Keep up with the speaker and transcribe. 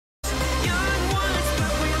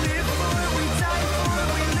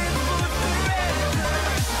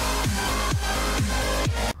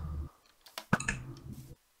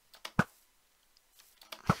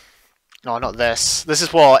No, not this. This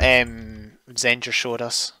is what Zenger showed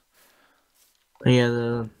us. Yeah,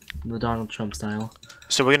 the Donald Trump style.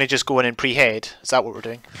 So we're gonna just go in and pre-head. Is that what we're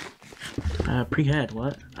doing? Pre-head,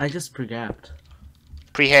 what? I just pre-gapped.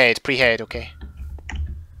 Pre-head, okay.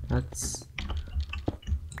 That's...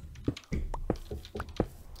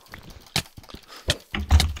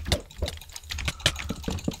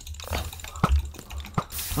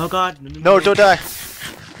 Oh god! No, don't die!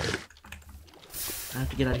 I have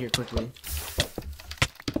to get out of here quickly.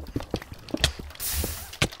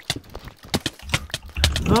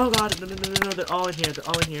 Oh god! No, they're all in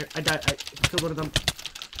here, I died, I killed one of them.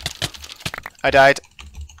 I died.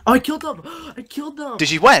 Oh, I killed them! I killed them! Did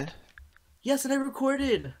you win? Yes, and I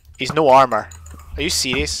recorded! He's no armor. Are you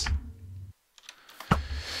serious?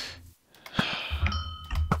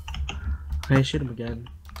 I shoot him again.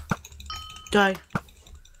 Die!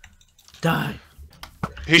 Die!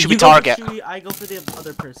 Who should we target? I go for the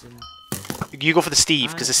other person. You go for the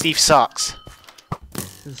Steve, because the Steve sucks.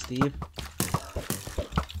 This is Steve.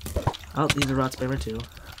 Oh, these are rot spammer too.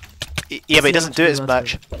 Yeah, but he doesn't do it as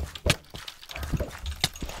much.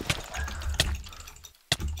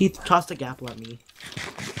 He tossed a gapple at me.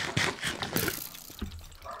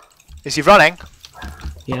 Is he running?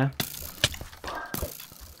 Yeah.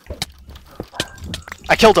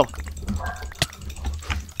 I killed him!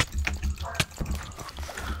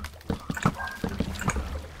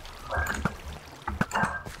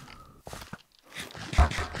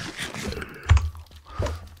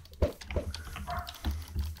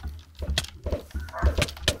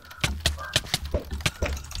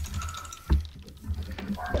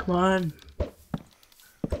 Come on.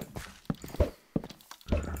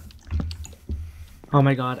 Oh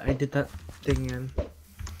my god, I did that thing again.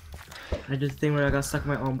 I did the thing where I got stuck in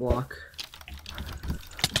my own block.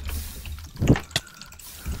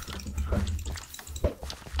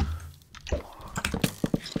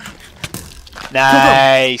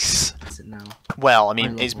 Nice! That's it now. Well, I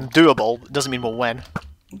mean, it's doable. Doesn't mean we'll win.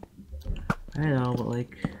 I know, but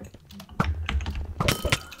like...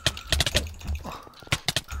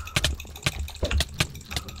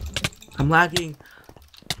 I'm lagging.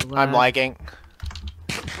 I'm lagging.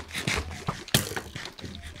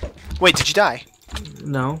 Wait, did you die?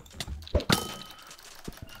 No.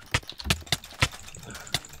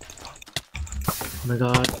 Oh my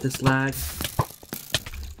god, this lag.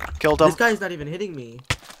 Killed him. This guy's not even hitting me.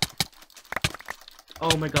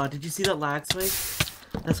 Oh my god, did you see that lag spike?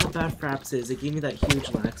 That's what bad fraps is. It gave me that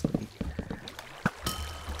huge lag spike.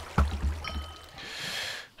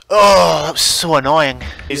 Oh, that was so annoying.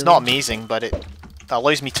 It's not amazing, but it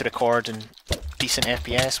allows me to record in decent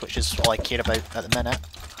FPS, which is all I care about at the minute.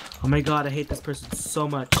 Oh my god, I hate this person so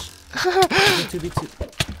much. 2v2.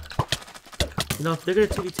 You know, if they're gonna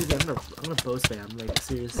 2v2 me, I'm gonna bow spam. Like,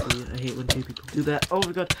 seriously, I hate when two people do that. Oh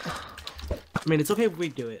my god. I mean, it's okay if we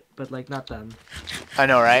do it, but like, not them. I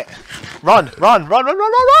know, right? Run! Run! Run! Run! Run!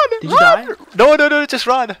 Run! Run! Did you die? No, no, no, just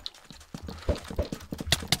run!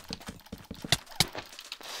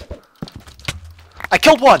 I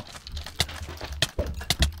killed one!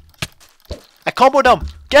 I comboed him!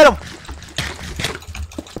 Get him!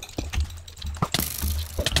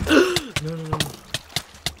 No.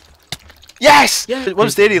 Yes! Yeah. What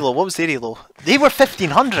was their elo? What was their elo? They were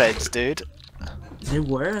 1500s, dude. They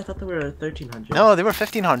were? I thought they were 1300. No, they were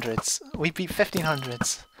 1500s. We beat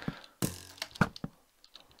 1500s.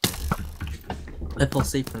 I feel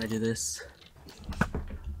safe when I do this.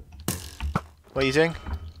 What are you doing?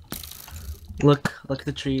 Look at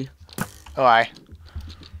the tree. Oh, aye.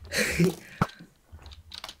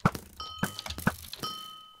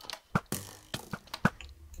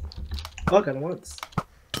 Oh, I got it once.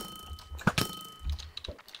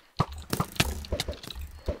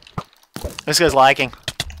 This guy's lagging.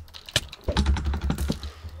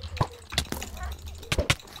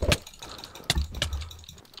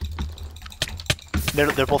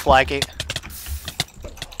 They're both laggy.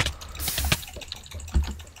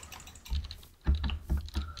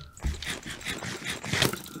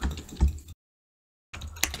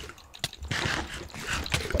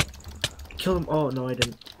 Kill him. Oh no, I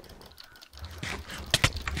didn't.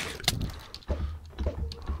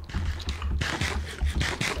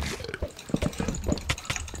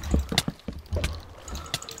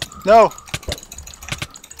 No!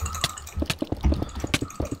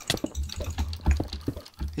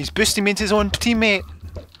 He's boosting me into his own teammate.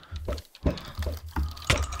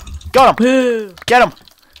 Got him! Woo! Get him!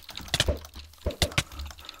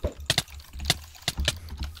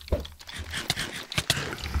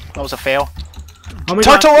 That was a fail. Oh my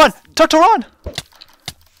Turtle god. run! Turtle run!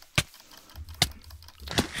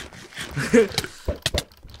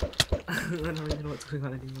 I don't even know what's going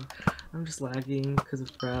on anymore. I'm just lagging because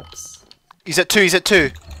of craps. He's at 2, he's at 2.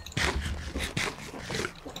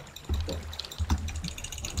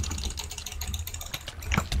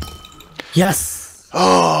 Yes!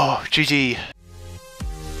 Oh, GG.